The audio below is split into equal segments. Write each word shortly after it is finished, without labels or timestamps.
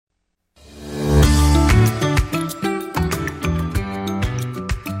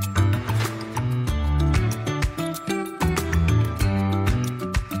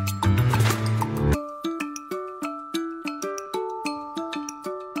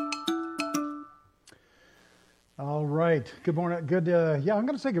right. Good morning. I'm going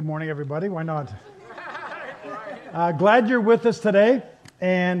to say good morning, everybody. Why not? Glad you're with us today.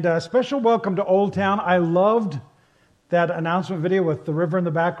 And special welcome to Old Town. I loved that announcement video with the river in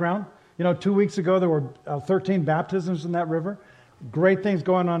the background. 2 weeks ago, there were 13 baptisms in that river. Great things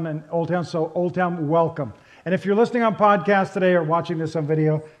going on in Old Town. So Old Town, welcome. And if you're listening on podcast today or watching this on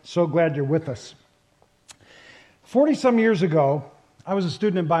video, so glad you're with us. 40-some years ago, I was a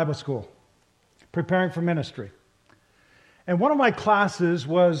student in Bible school, preparing for ministry. And one of my classes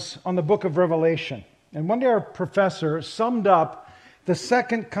was on the book of Revelation. And one day our professor summed up the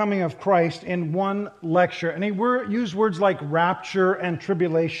second coming of Christ in one lecture. And he used words like rapture and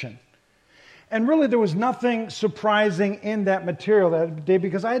tribulation. And really there was nothing surprising in that material that day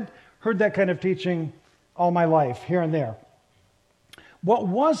because I'd heard that kind of teaching all my life, here and there. What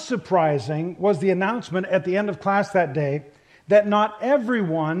was surprising was the announcement at the end of class that day that not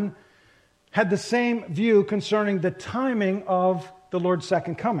everyone had the same view concerning the timing of the Lord's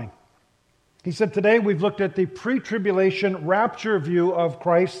second coming. He said, today we've looked at the pre-tribulation rapture view of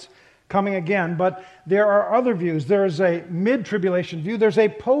Christ's coming again, but there are other views. There is a mid-tribulation view. There's a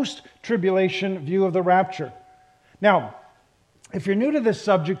post-tribulation view of the rapture. Now, if you're new to this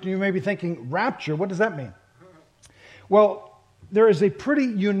subject, you may be thinking, rapture, what does that mean? Well, there is a pretty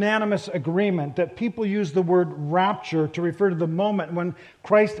unanimous agreement that people use the word rapture to refer to the moment when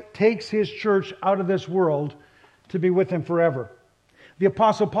Christ takes his church out of this world to be with him forever. The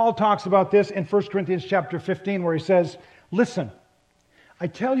Apostle Paul talks about this in 1 Corinthians chapter 15 where he says, listen, I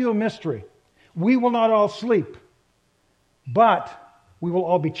tell you a mystery. We will not all sleep, but we will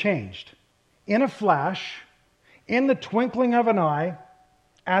all be changed. In a flash, in the twinkling of an eye,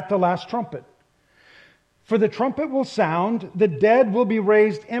 at the last trumpet. For the trumpet will sound, the dead will be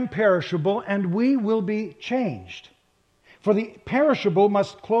raised imperishable, and we will be changed. For the perishable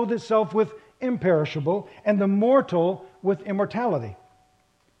must clothe itself with imperishable, and the mortal with immortality.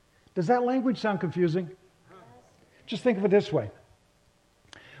 Does that language sound confusing? Just think of it this way.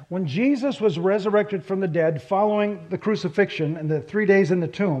 When Jesus was resurrected from the dead following the crucifixion and the 3 days in the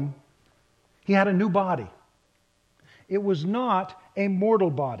tomb, he had a new body. It was not a mortal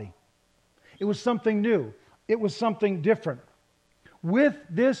body. It was something new. It was something different. With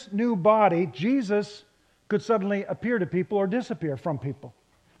this new body, Jesus could suddenly appear to people or disappear from people.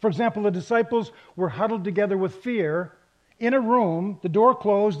 For example, the disciples were huddled together with fear in a room, the door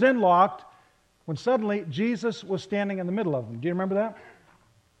closed and locked, when suddenly Jesus was standing in the middle of them. Do you remember that?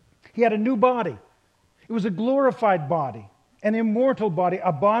 He had a new body. It was a glorified body, an immortal body,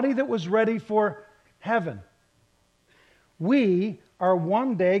 a body that was ready for heaven. We are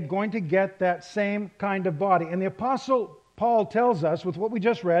one day going to get that same kind of body. And the Apostle Paul tells us, with what we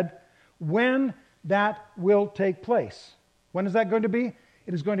just read, when that will take place. When is that going to be?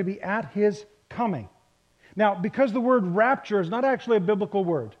 It is going to be at his coming. Now, because the word rapture is not actually a biblical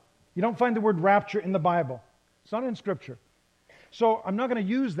word, you don't find the word rapture in the Bible. It's not in Scripture. So I'm not going to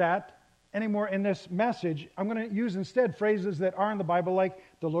use that anymore in this message. I'm going to use instead phrases that are in the Bible like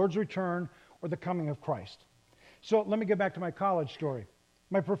the Lord's return or the coming of Christ. So let me get back to my college story.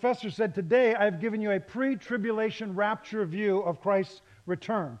 My professor said, today I've given you a pre-tribulation rapture view of Christ's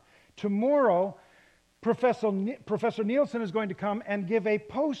return. Tomorrow, Professor Nielsen is going to come and give a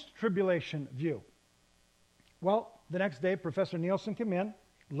post-tribulation view. Well, the next day, Professor Nielsen came in,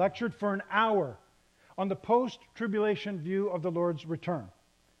 lectured for an hour on the post-tribulation view of the Lord's return.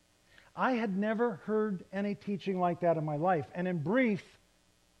 I had never heard any teaching like that in my life. And in brief,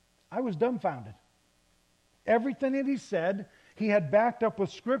 I was dumbfounded. Everything that he said, he had backed up with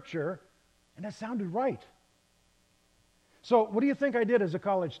Scripture, and it sounded right. So what do you think I did as a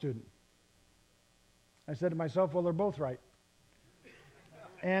college student? I said to myself, well, they're both right.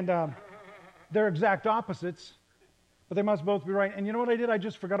 And they're exact opposites, but they must both be right. And you know what I did? I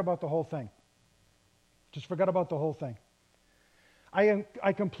just forgot about the whole thing. Just forgot about the whole thing.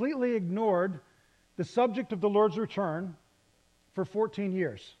 I completely ignored the subject of the Lord's return for 14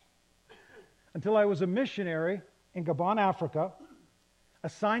 years. Until I was a missionary in Gabon, Africa,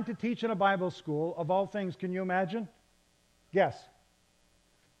 assigned to teach in a Bible school. Of all things, can you imagine? Guess.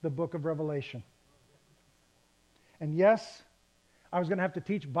 The book of Revelation. And yes, I was going to have to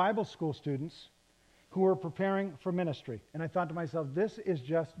teach Bible school students who were preparing for ministry. And I thought to myself, this is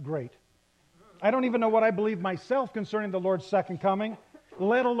just great. I don't even know what I believe myself concerning the Lord's second coming,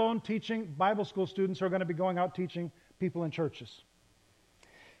 let alone teaching Bible school students who are going to be going out teaching people in churches.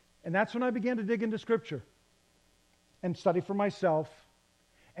 And that's when I began to dig into Scripture and study for myself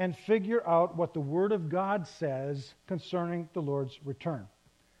and figure out what the Word of God says concerning the Lord's return.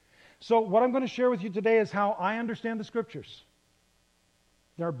 So what I'm going to share with you today is how I understand the Scriptures.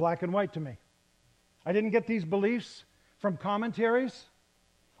 They're black and white to me. I didn't get these beliefs from commentaries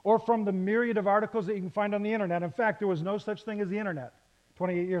or from the myriad of articles that you can find on the internet. In fact, there was no such thing as the internet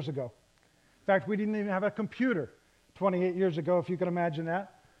 28 years ago. In fact, we didn't even have a computer 28 years ago, if you can imagine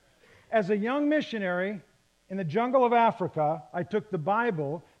that. As a young missionary in the jungle of Africa, I took the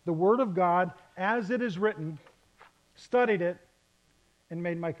Bible, the Word of God, as it is written, studied it, and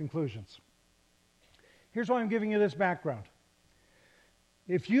made my conclusions. Here's why I'm giving you this background.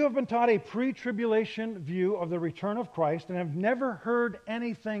 If you have been taught a pre-tribulation view of the return of Christ and have never heard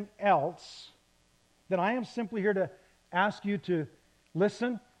anything else, then I am simply here to ask you to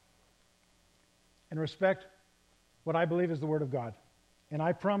listen and respect what I believe is the Word of God. And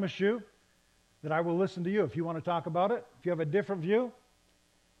I promise you that I will listen to you if you want to talk about it, if you have a different view,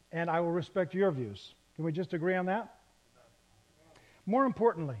 and I will respect your views. Can we just agree on that? More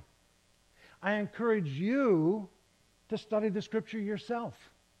importantly, I encourage you to study the Scripture yourself,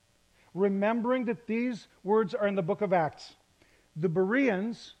 remembering that these words are in the book of Acts. The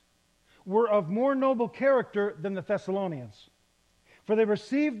Bereans were of more noble character than the Thessalonians, for they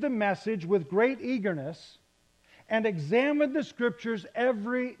received the message with great eagerness and examined the Scriptures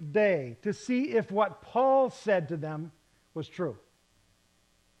every day to see if what Paul said to them was true.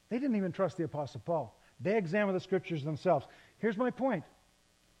 They didn't even trust the Apostle Paul. They examined the Scriptures themselves. Here's my point.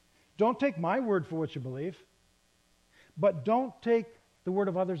 Don't take my word for what you believe, but don't take the word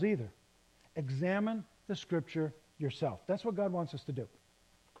of others either. Examine the Scripture yourself. That's what God wants us to do.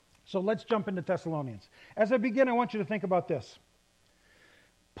 So let's jump into Thessalonians. As I begin, I want you to think about this.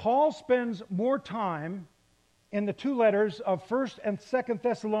 Paul spends more time in the two letters of 1st and 2nd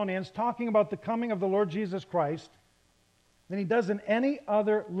Thessalonians talking about the coming of the Lord Jesus Christ than he does in any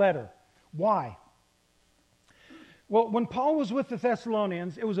other letter. Why? Well, when Paul was with the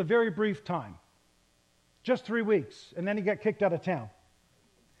Thessalonians, it was a very brief time. Just 3 weeks, and then he got kicked out of town.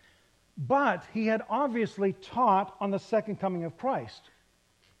 But he had obviously taught on the second coming of Christ.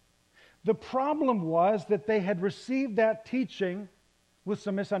 The problem was that they had received that teaching with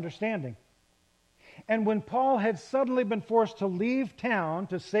some misunderstanding. And when Paul had suddenly been forced to leave town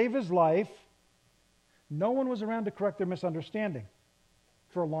to save his life, no one was around to correct their misunderstanding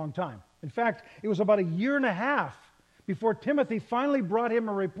for a long time. In fact, it was about a year and a half before Timothy finally brought him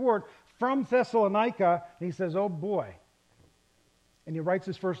a report from Thessalonica, and he says, oh boy. And he writes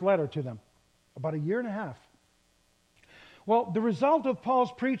his first letter to them. About a year and a half. Well, the result of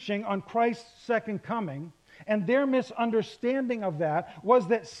Paul's preaching on Christ's second coming and their misunderstanding of that was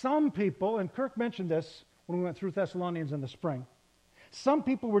that some people, and Kirk mentioned this when we went through Thessalonians in the spring, some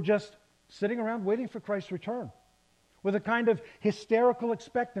people were just sitting around waiting for Christ's return with a kind of hysterical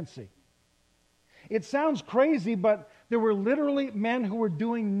expectancy. It sounds crazy, but there were literally men who were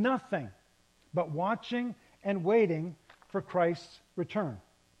doing nothing but watching and waiting for Christ's return.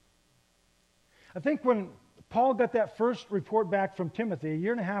 I think when Paul got that first report back from Timothy, a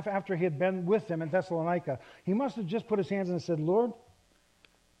year and a half after he had been with them in Thessalonica, he must have just put his hands in and said, Lord,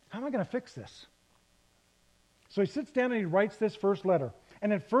 how am I going to fix this? So he sits down and he writes this first letter.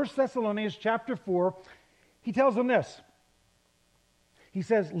 And in 1 Thessalonians chapter 4, he tells them this. He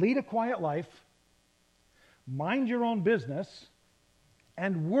says, lead a quiet life, mind your own business,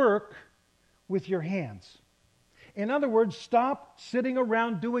 and work with your hands. In other words, stop sitting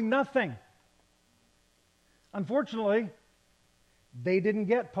around doing nothing. Unfortunately, they didn't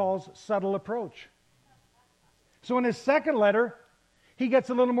get Paul's subtle approach. So in his second letter, he gets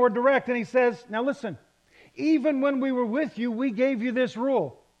a little more direct and he says, now listen, even when we were with you, we gave you this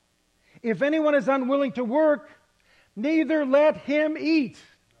rule. If anyone is unwilling to work, neither let him eat.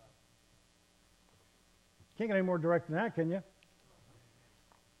 Can't get any more direct than that, can you?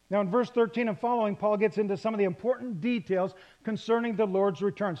 Now in verse 13 and following, Paul gets into some of the important details concerning the Lord's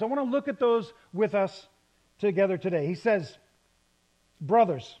return. So I want to look at those with us together today. He says,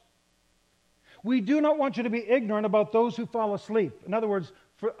 brothers, we do not want you to be ignorant about those who fall asleep. In other words,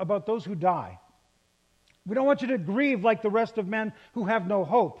 about those who die. We don't want you to grieve like the rest of men who have no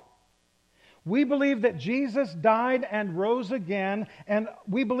hope. We believe that Jesus died and rose again, and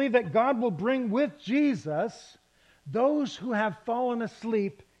we believe that God will bring with Jesus those who have fallen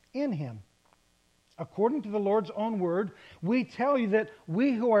asleep in him. According to the Lord's own word, we tell you that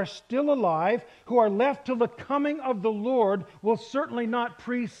we who are still alive, who are left till the coming of the Lord, will certainly not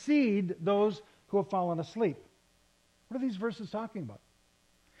precede those who have fallen asleep. What are these verses talking about?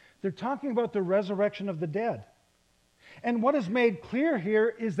 They're talking about the resurrection of the dead. And what is made clear here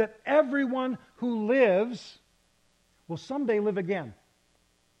is that everyone who lives will someday live again.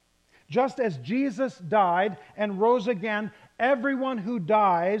 Just as Jesus died and rose again, everyone who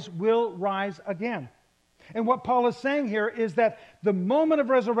dies will rise again. And what Paul is saying here is that the moment of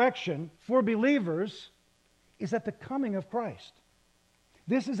resurrection for believers is at the coming of Christ.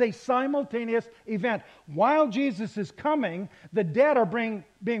 This is a simultaneous event. While Jesus is coming, the dead are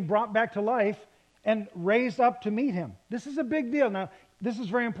being brought back to life and raised up to meet him. This is a big deal. Now, this is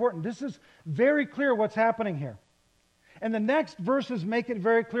very important. This is very clear what's happening here. And the next verses make it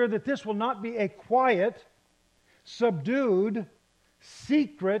very clear that this will not be a quiet, subdued,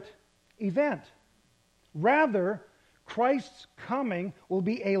 secret event. Rather, Christ's coming will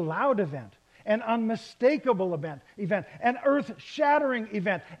be a loud event, an unmistakable event, an earth-shattering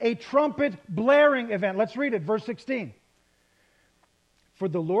event, a trumpet-blaring event. Let's read it, verse 16. For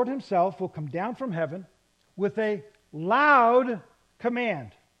the Lord himself will come down from heaven with a loud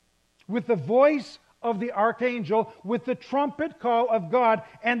command, with the voice of the archangel, with the trumpet call of God,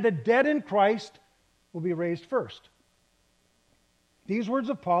 and the dead in Christ will be raised first. These words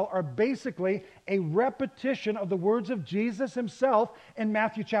of Paul are basically a repetition of the words of Jesus himself in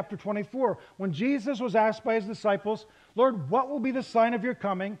Matthew chapter 24. When Jesus was asked by his disciples, Lord, what will be the sign of your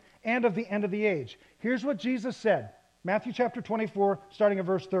coming and of the end of the age? Here's what Jesus said. Matthew chapter 24, starting at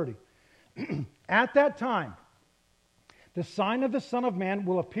verse 30. At that time, the sign of the Son of Man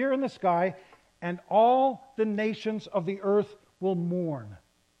will appear in the sky, and all the nations of the earth will mourn.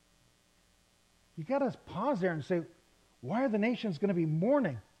 You got to pause there and say, why are the nations going to be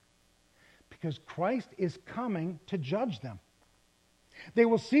mourning? Because Christ is coming to judge them. They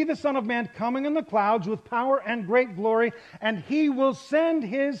will see the Son of Man coming in the clouds with power and great glory, and he will send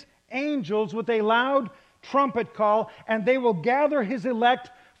his angels with a loud trumpet call, and they will gather his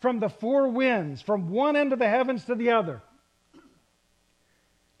elect from the four winds, from one end of the heavens to the other.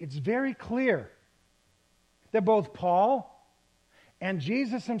 It's very clear that both Paul and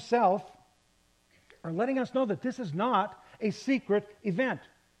Jesus himself are letting us know that this is not a secret event.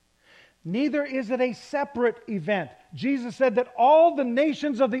 Neither is it a separate event. Jesus said that all the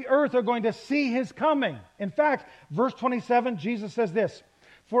nations of the earth are going to see his coming. In fact, verse 27, Jesus says this,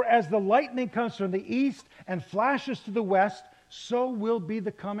 for as the lightning comes from the east and flashes to the west, so will be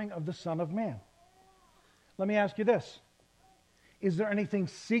the coming of the Son of Man. Let me ask you this. Is there anything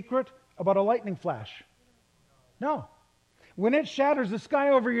secret about a lightning flash? No. When it shatters the sky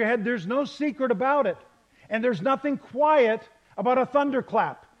over your head, there's no secret about it. And there's nothing quiet about a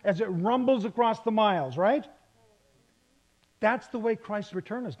thunderclap as it rumbles across the miles, right? That's the way Christ's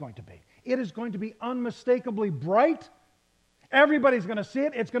return is going to be. It is going to be unmistakably bright. Everybody's going to see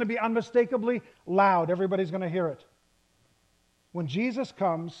it. It's going to be unmistakably loud. Everybody's going to hear it. When Jesus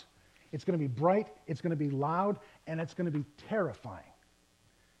comes, it's going to be bright, it's going to be loud, and it's going to be terrifying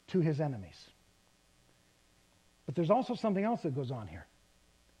to his enemies. But there's also something else that goes on here.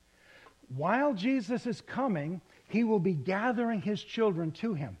 While Jesus is coming, he will be gathering his children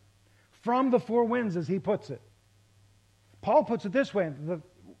to him from the four winds, as he puts it. Paul puts it this way,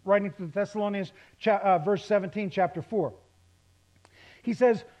 writing to the Thessalonians, verse 17, chapter 4. He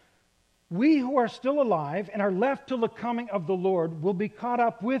says, we who are still alive and are left till the coming of the Lord will be caught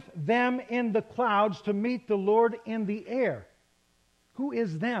up with them in the clouds to meet the Lord in the air. Who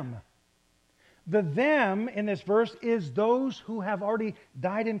is them? The them in this verse is those who have already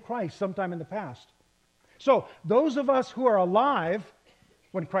died in Christ sometime in the past. So those of us who are alive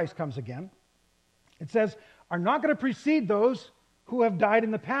when Christ comes again, it says, are not going to precede those who have died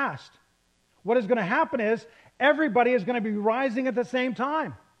in the past. What is going to happen is everybody is going to be rising at the same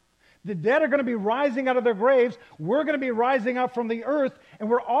time. The dead are going to be rising out of their graves. We're going to be rising up from the earth, and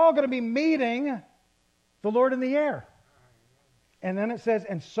we're all going to be meeting the Lord in the air. And then it says,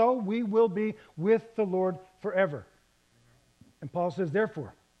 and so we will be with the Lord forever. And Paul says,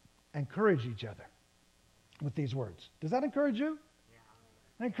 therefore, encourage each other with these words. Does that encourage you?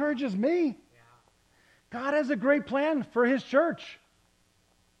 Yeah. It encourages me. Yeah. God has a great plan for his church.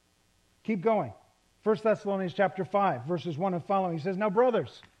 Keep going. 1 Thessalonians chapter 5, verses 1 and following. He says, now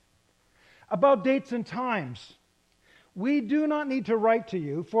brothers, about dates and times, we do not need to write to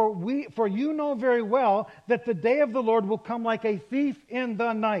you, for you know very well that the day of the Lord will come like a thief in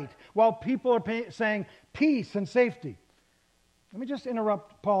the night, while people are saying peace and safety. Let me just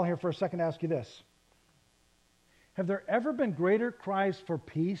interrupt Paul here for a second to ask you this. Have there ever been greater cries for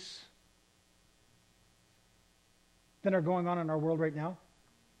peace than are going on in our world right now?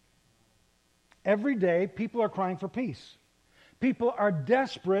 Every day, people are crying for peace. People are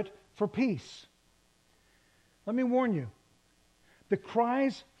desperate for peace. Let me warn you, the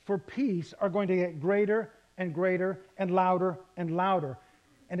cries for peace are going to get greater and greater and louder and louder.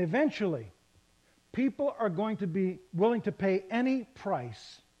 And eventually, people are going to be willing to pay any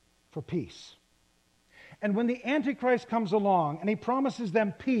price for peace. And when the Antichrist comes along and he promises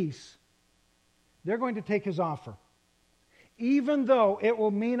them peace, they're going to take his offer. Even though it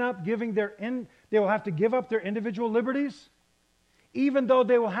will mean up giving their They will have to give up their individual liberties, even though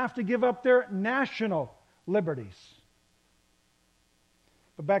they will have to give up their national liberties.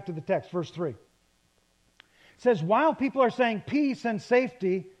 But back to the text, verse 3. It says, while people are saying peace and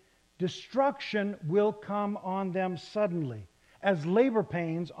safety, destruction will come on them suddenly, as labor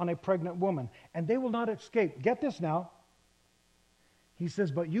pains on a pregnant woman, and they will not escape. Get this now. He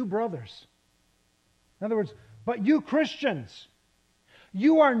says, but you brothers, in other words, but you Christians,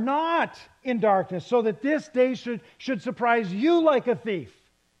 you are not in darkness, so that this day should surprise you like a thief.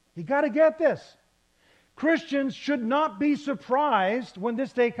 You got to get this. Christians should not be surprised when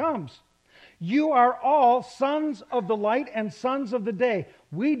this day comes. You are all sons of the light and sons of the day.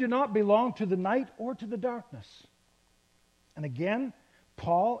 We do not belong to the night or to the darkness. And again,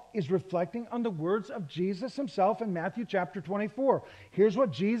 Paul is reflecting on the words of Jesus himself in Matthew chapter 24. Here's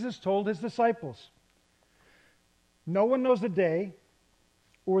what Jesus told his disciples. No one knows the day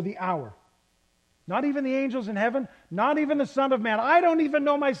or the hour. Not even the angels in heaven, not even the Son of Man. I don't even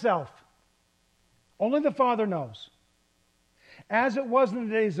know myself. Only the Father knows. As it was in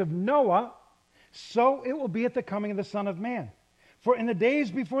the days of Noah, so it will be at the coming of the Son of Man. For in the days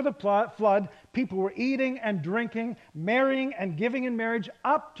before the flood, people were eating and drinking, marrying and giving in marriage,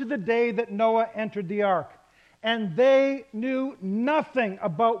 up to the day that Noah entered the ark. And they knew nothing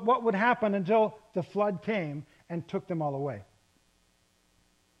about what would happen until the flood came and took them all away.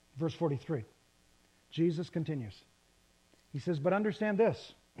 Verse 43. Jesus continues. He says, but understand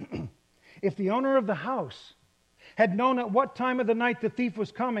this. If the owner of the house had known at what time of the night the thief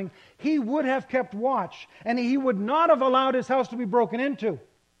was coming, he would have kept watch, and he would not have allowed his house to be broken into.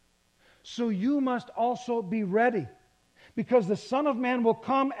 So you must also be ready, because the Son of Man will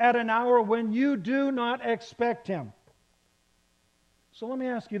come at an hour when you do not expect him. So let me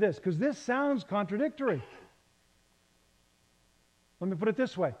ask you this, because this sounds contradictory. Let me put it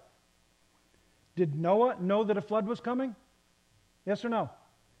this way. Did Noah know that a flood was coming? Yes or no?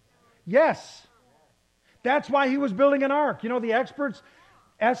 Yes. That's why he was building an ark. You know, the experts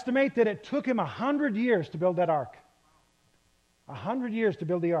estimate that it took him 100 years to build that ark. 100 years to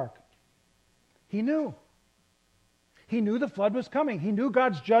build the ark. He knew. He knew the flood was coming. He knew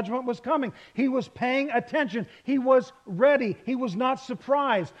God's judgment was coming. He was paying attention. He was ready. He was not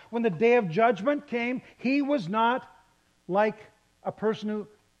surprised. When the day of judgment came, he was not like a person who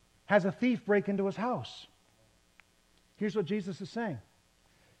has a thief break into his house. Here's what Jesus is saying.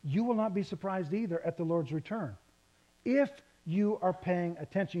 You will not be surprised either at the Lord's return if you are paying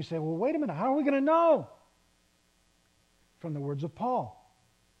attention. You say, well, wait a minute, how are we going to know? From the words of Paul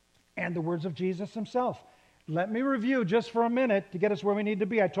and the words of Jesus himself. Let me review just for a minute to get us where we need to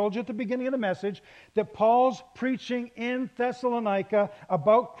be. I told you at the beginning of the message that Paul's preaching in Thessalonica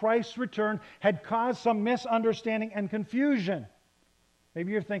about Christ's return had caused some misunderstanding and confusion.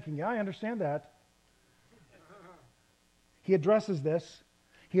 Maybe you're thinking, yeah, I understand that. He addresses this.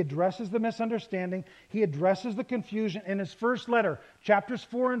 He addresses the misunderstanding. He addresses the confusion in his first letter, chapters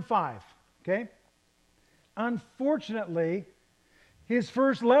 4 and 5. Okay? Unfortunately, his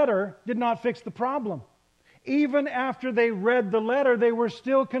first letter did not fix the problem. Even after they read the letter, they were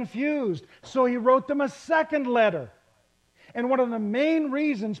still confused. So he wrote them a second letter. And one of the main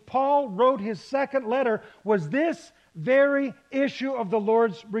reasons Paul wrote his second letter was this very issue of the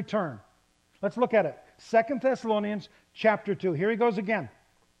Lord's return. Let's look at it. 2 Thessalonians chapter 2. Here he goes again.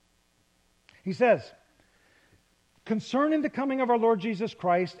 He says, concerning the coming of our Lord Jesus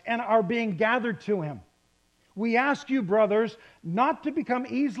Christ and our being gathered to him, we ask you, brothers, not to become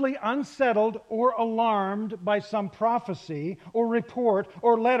easily unsettled or alarmed by some prophecy or report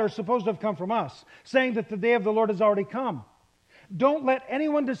or letter supposed to have come from us, saying that the day of the Lord has already come. Don't let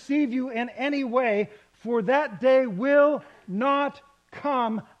anyone deceive you in any way, for that day will not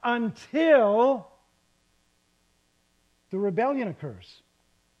come until the rebellion occurs.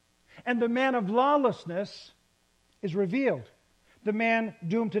 And the man of lawlessness is revealed, the man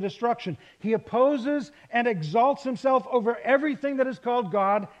doomed to destruction. He opposes and exalts himself over everything that is called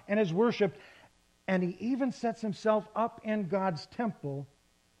God and is worshipped, and he even sets himself up in God's temple,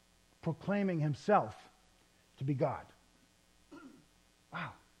 proclaiming himself to be God.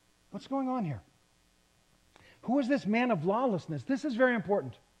 Wow, what's going on here? Who is this man of lawlessness? This is very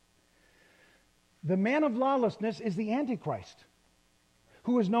important. The man of lawlessness is the Antichrist,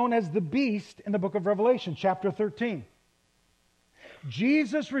 who is known as the beast in the book of Revelation, chapter 13.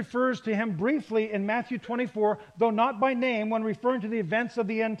 Jesus refers to him briefly in Matthew 24, though not by name, when referring to the events of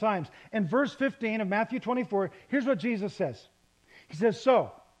the end times. In verse 15 of Matthew 24, here's what Jesus says. He says,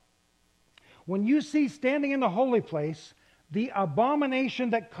 so, when you see standing in the holy place the abomination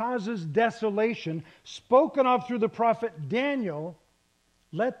that causes desolation, spoken of through the prophet Daniel,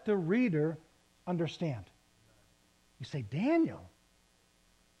 let the reader understand. You say, Daniel?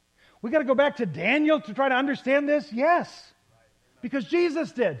 We got to go back to Daniel to try to understand this? Yes, because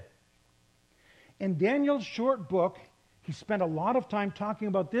Jesus did. In Daniel's short book, he spent a lot of time talking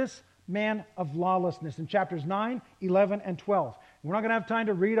about this man of lawlessness in chapters 9, 11, and 12. We're not going to have time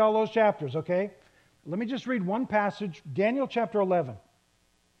to read all those chapters, okay? Let me just read one passage, Daniel chapter 11.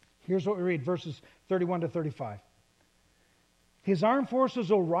 Here's what we read, verses 31 to 35. His armed forces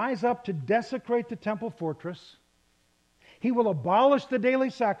will rise up to desecrate the temple fortress. He will abolish the daily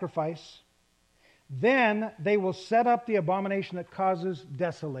sacrifice. Then they will set up the abomination that causes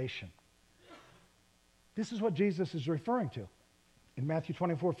desolation. This is what Jesus is referring to in Matthew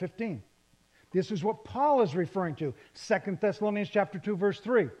 24:15. This is what Paul is referring to, 2 Thessalonians chapter 2, verse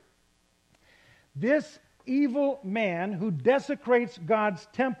 3. This evil man who desecrates God's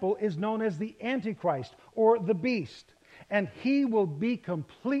temple is known as the Antichrist or the beast, and he will be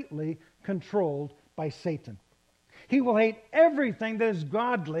completely controlled by Satan. He will hate everything that is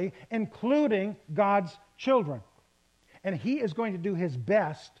godly, including God's children. And he is going to do his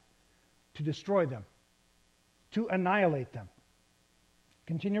best to destroy them, to annihilate them.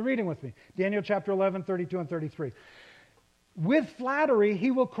 Continue reading with me. Daniel chapter 11, 32 and 33. With flattery,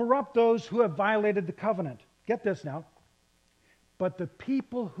 he will corrupt those who have violated the covenant. Get this now. But the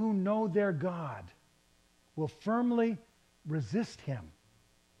people who know their God will firmly resist him.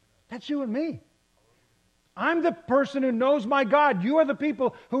 That's you and me. I'm the person who knows my God. You are the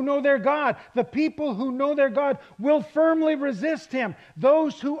people who know their God. The people who know their God will firmly resist him.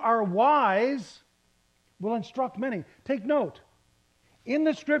 Those who are wise will instruct many. Take note. In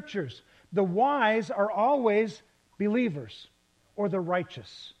the Scriptures, the wise are always believers or the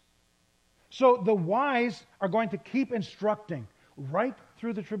righteous. So the wise are going to keep instructing right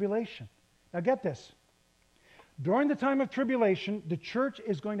through the tribulation. Now get this. During the time of tribulation, the church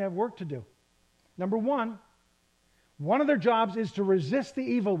is going to have work to do. Number one of their jobs is to resist the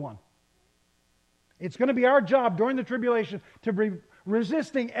evil one. It's going to be our job during the tribulation to be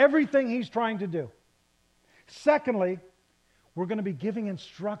resisting everything he's trying to do. Secondly, we're going to be giving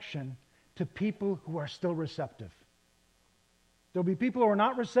instruction to people who are still receptive. There'll be people who are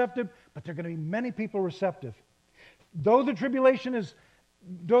not receptive, but there are going to be many people receptive. Though that tribulation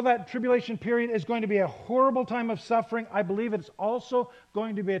period is going to be a horrible time of suffering, I believe it's also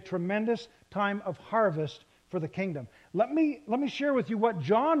going to be a tremendous time of harvest for the kingdom. Let me share with you what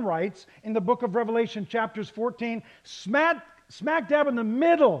John writes in the book of Revelation, chapters 14, smack dab in the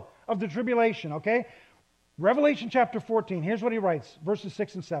middle of the tribulation, okay? Revelation chapter 14, here's what he writes, verses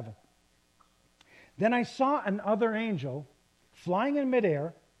 6 and 7. Then I saw another angel flying in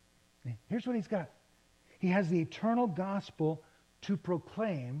midair. Here's what he's got. He has the eternal gospel to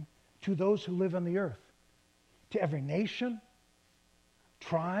proclaim to those who live on the earth, to every nation,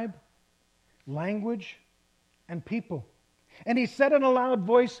 tribe, language, and people. And he said in a loud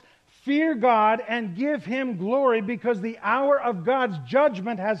voice, "Fear God and give him glory, because the hour of God's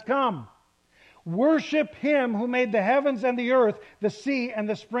judgment has come. Worship him who made the heavens and the earth, the sea, and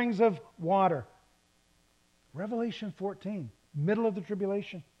the springs of water." Revelation 14, middle of the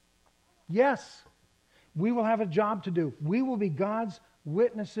tribulation. Yes, we will have a job to do. We will be God's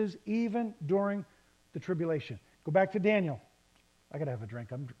witnesses even during the tribulation. Go back to Daniel. I got to have a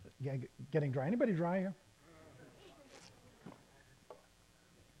drink. I'm getting dry. Anybody dry here?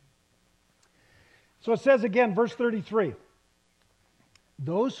 So it says again, verse 33.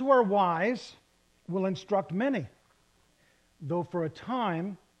 Those who are wise will instruct many, though for a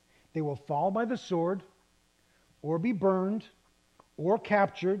time they will fall by the sword, or be burned, or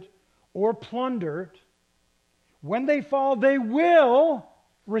captured, or plundered. When they fall, they will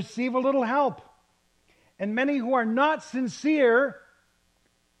receive a little help. And many who are not sincere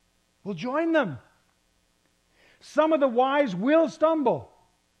will join them. Some of the wise will stumble,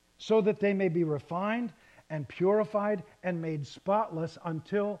 so that they may be refined and purified and made spotless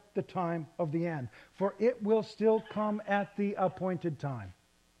until the time of the end. For it will still come at the appointed time.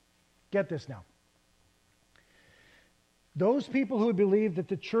 Get this now. Those people who believe that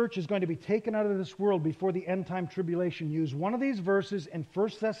the church is going to be taken out of this world before the end time tribulation use one of these verses in 1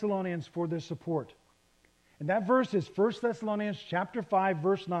 Thessalonians for their support. And that verse is 1 Thessalonians chapter 5,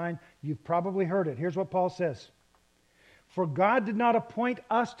 verse 9. You've probably heard it. Here's what Paul says. For God did not appoint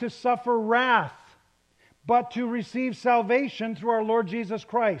us to suffer wrath, but to receive salvation through our Lord Jesus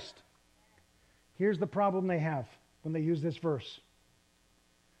Christ. Here's the problem they have when they use this verse.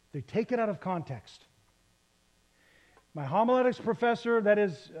 They take it out of context. My homiletics professor, that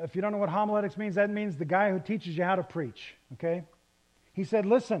is, if you don't know what homiletics means, that means the guy who teaches you how to preach, okay? He said,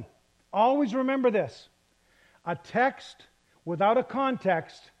 listen, always remember this. A text without a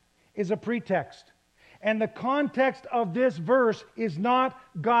context is a pretext. And the context of this verse is not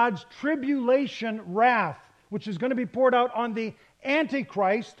God's tribulation wrath, which is going to be poured out on the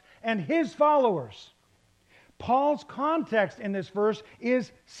Antichrist and his followers. Paul's context in this verse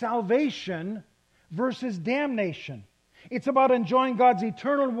is salvation versus damnation. It's about enjoying God's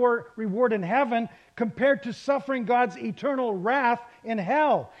eternal reward in heaven compared to suffering God's eternal wrath in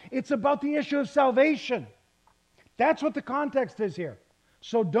hell. It's about the issue of salvation. That's what the context is here.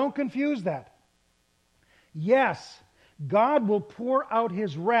 So don't confuse that. Yes, God will pour out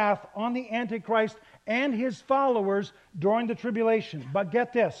his wrath on the Antichrist and his followers during the tribulation. But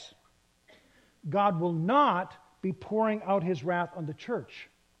get this, God will not be pouring out his wrath on the church.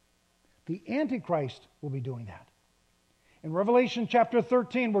 The Antichrist will be doing that. In Revelation chapter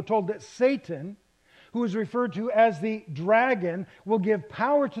 13, we're told that Satan, who is referred to as the dragon, will give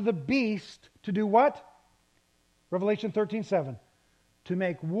power to the beast to do what? Revelation 13:7, to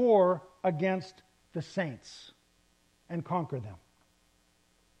make war against the saints and conquer them.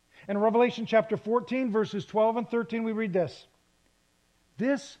 In Revelation chapter 14, verses 12 and 13, we read this.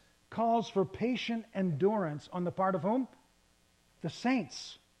 This calls for patient endurance on the part of whom? The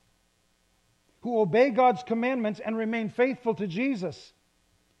saints, who obey God's commandments and remain faithful to Jesus.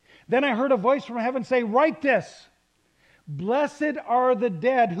 Then I heard a voice from heaven say, write this, blessed are the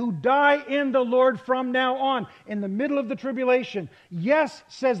dead who die in the Lord from now on, in the middle of the tribulation. Yes,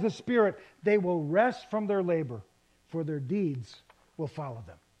 says the Spirit, they will rest from their labor, for their deeds will follow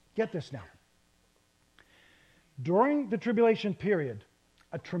them. Get this now. During the tribulation period,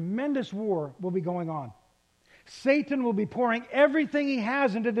 a tremendous war will be going on. Satan will be pouring everything he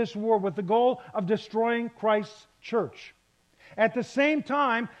has into this war with the goal of destroying Christ's church. At the same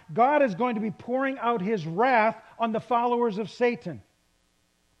time, God is going to be pouring out his wrath on the followers of Satan.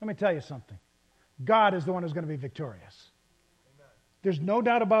 Let me tell you something. God is the one who's going to be victorious. Amen. There's no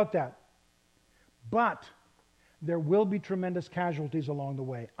doubt about that. But there will be tremendous casualties along the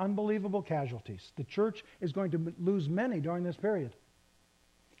way. Unbelievable casualties. The church is going to lose many during this period.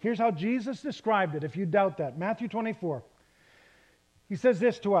 Here's how Jesus described it, if you doubt that. Matthew 24. He says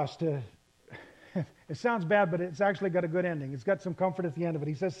this to us. It sounds bad, but it's actually got a good ending. It's got some comfort at the end of it.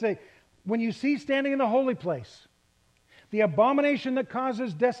 He says, say, when you see standing in the holy place, the abomination that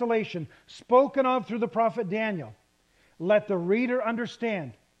causes desolation, spoken of through the prophet Daniel, let the reader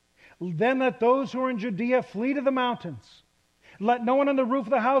understand. Then let those who are in Judea flee to the mountains. Let no one on the roof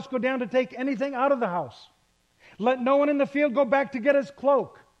of the house go down to take anything out of the house. Let no one in the field go back to get his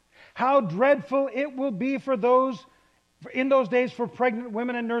cloak. How dreadful it will be for those in those days for pregnant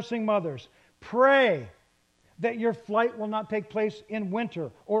women and nursing mothers. Pray that your flight will not take place in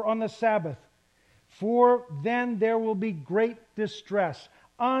winter or on the Sabbath, for then there will be great distress,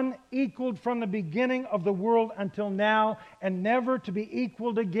 unequaled from the beginning of the world until now, and never to be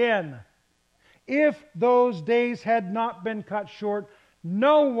equaled again. If those days had not been cut short,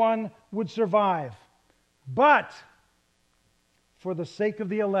 no one would survive. But for the sake of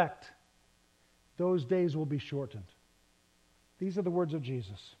the elect, those days will be shortened. These are the words of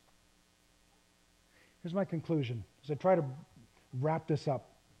Jesus. Here's my conclusion as I try to wrap this up.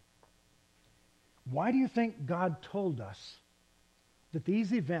 Why do you think God told us that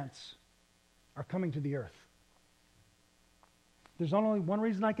these events are coming to the earth? There's only one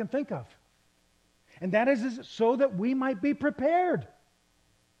reason I can think of. And that is so that we might be prepared.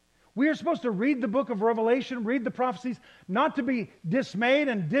 We are supposed to read the book of Revelation, read the prophecies, not to be dismayed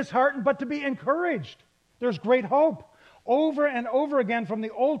and disheartened, but to be encouraged. There's great hope. Over and over again, from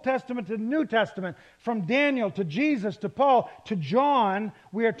the Old Testament to the New Testament, from Daniel to Jesus to Paul to John,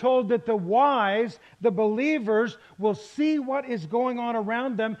 we are told that the wise, the believers, will see what is going on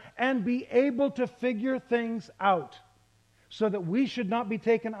around them and be able to figure things out, so that we should not be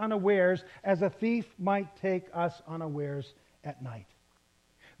taken unawares as a thief might take us unawares at night.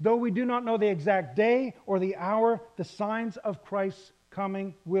 Though we do not know the exact day or the hour, the signs of Christ's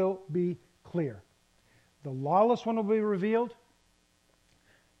coming will be clear. The lawless one will be revealed.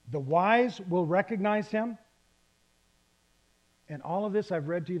 The wise will recognize him. And all of this I've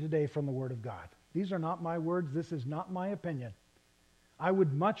read to you today from the Word of God. These are not my words. This is not my opinion. I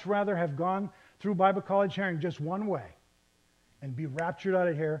would much rather have gone through Bible college hearing just one way and be raptured out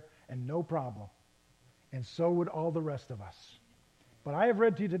of here and no problem. And so would all the rest of us. But I have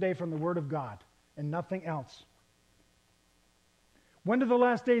read to you today from the Word of God and nothing else. When do the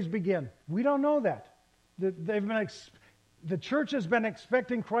last days begin? We don't know that. The church has been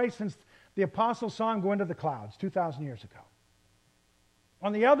expecting Christ since the apostles saw him go into the clouds 2,000 years ago.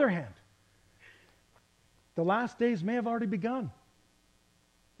 On the other hand, the last days may have already begun.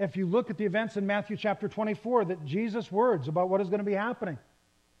 If you look at the events in Matthew chapter 24, that Jesus' words about what is going to be happening.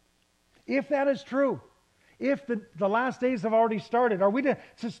 If that is true, if the last days have already started, are we to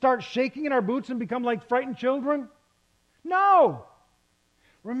start shaking in our boots and become like frightened children? No!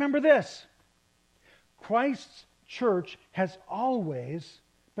 Remember this. Christ's church has always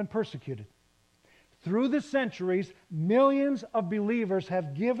been persecuted. Through the centuries, millions of believers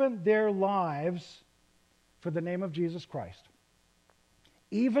have given their lives for the name of Jesus Christ.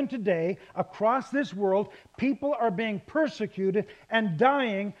 Even today, across this world, people are being persecuted and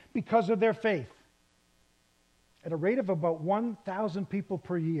dying because of their faith at a rate of about 1,000 people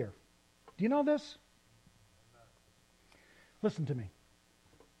per year. Do you know this? Listen to me.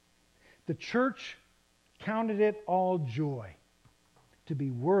 The church counted it all joy to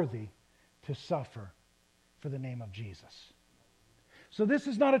be worthy to suffer for the name of Jesus. So this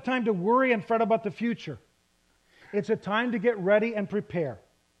is not a time to worry and fret about the future. It's a time to get ready and prepare.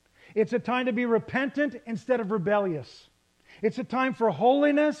 It's a time to be repentant instead of rebellious. It's a time for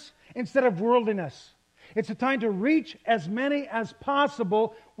holiness instead of worldliness. It's a time to reach as many as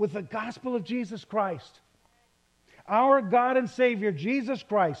possible with the gospel of Jesus Christ. Our God and Savior, Jesus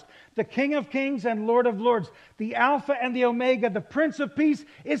Christ, the King of Kings and Lord of Lords, the Alpha and the Omega, the Prince of Peace,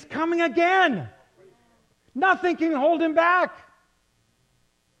 is coming again. Nothing can hold him back.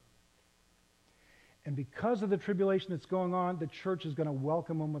 And because of the tribulation that's going on, the church is going to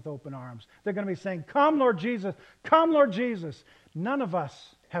welcome him with open arms. They're going to be saying, "Come, Lord Jesus. Come, Lord Jesus." None of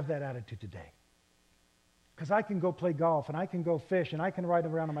us have that attitude today. Because I can go play golf, and I can go fish, and I can ride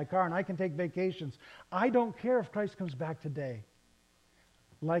around in my car, and I can take vacations. I don't care if Christ comes back today,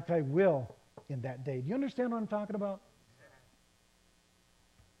 like I will in that day. Do you understand what I'm talking about?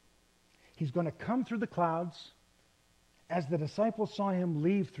 He's going to come through the clouds as the disciples saw him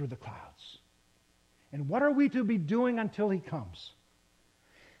leave through the clouds. And what are we to be doing until he comes?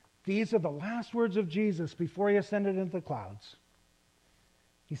 These are the last words of Jesus before he ascended into the clouds.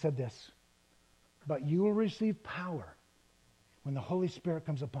 He said this, "But you will receive power when the Holy Spirit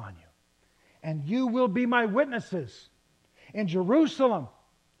comes upon you. And you will be my witnesses in Jerusalem,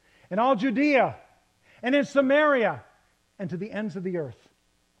 in all Judea, and in Samaria, and to the ends of the earth."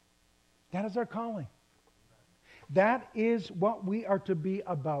 That is our calling. That is what we are to be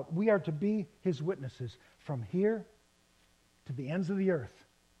about. We are to be his witnesses from here to the ends of the earth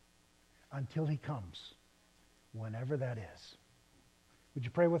until he comes, whenever that is. Would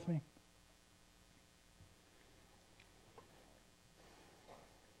you pray with me?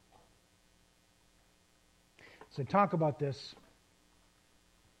 As I talk about this,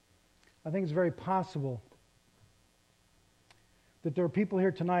 I think it's very possible that there are people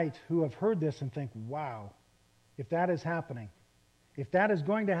here tonight who have heard this and think, wow, if that is happening, if that is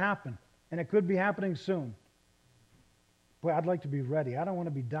going to happen, and it could be happening soon, boy, I'd like to be ready. I don't want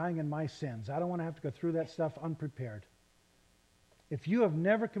to be dying in my sins. I don't want to have to go through that stuff unprepared. If you have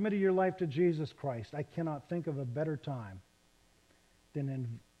never committed your life to Jesus Christ, I cannot think of a better time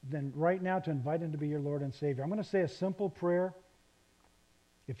than right now to invite him to be your Lord and Savior. I'm going to say a simple prayer.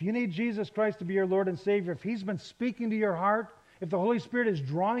 If you need Jesus Christ to be your Lord and Savior, if he's been speaking to your heart, if the Holy Spirit is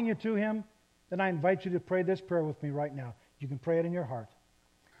drawing you to him, then I invite you to pray this prayer with me right now. You can pray it in your heart.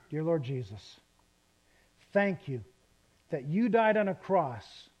 Dear Lord Jesus, thank you that you died on a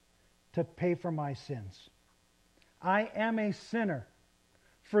cross to pay for my sins. I am a sinner.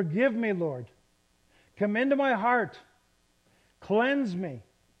 Forgive me, Lord. Come into my heart. Cleanse me.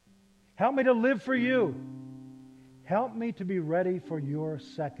 Help me to live for you. Help me to be ready for your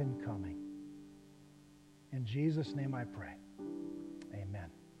second coming. In Jesus' name I pray. Amen.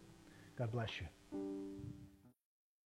 God bless you.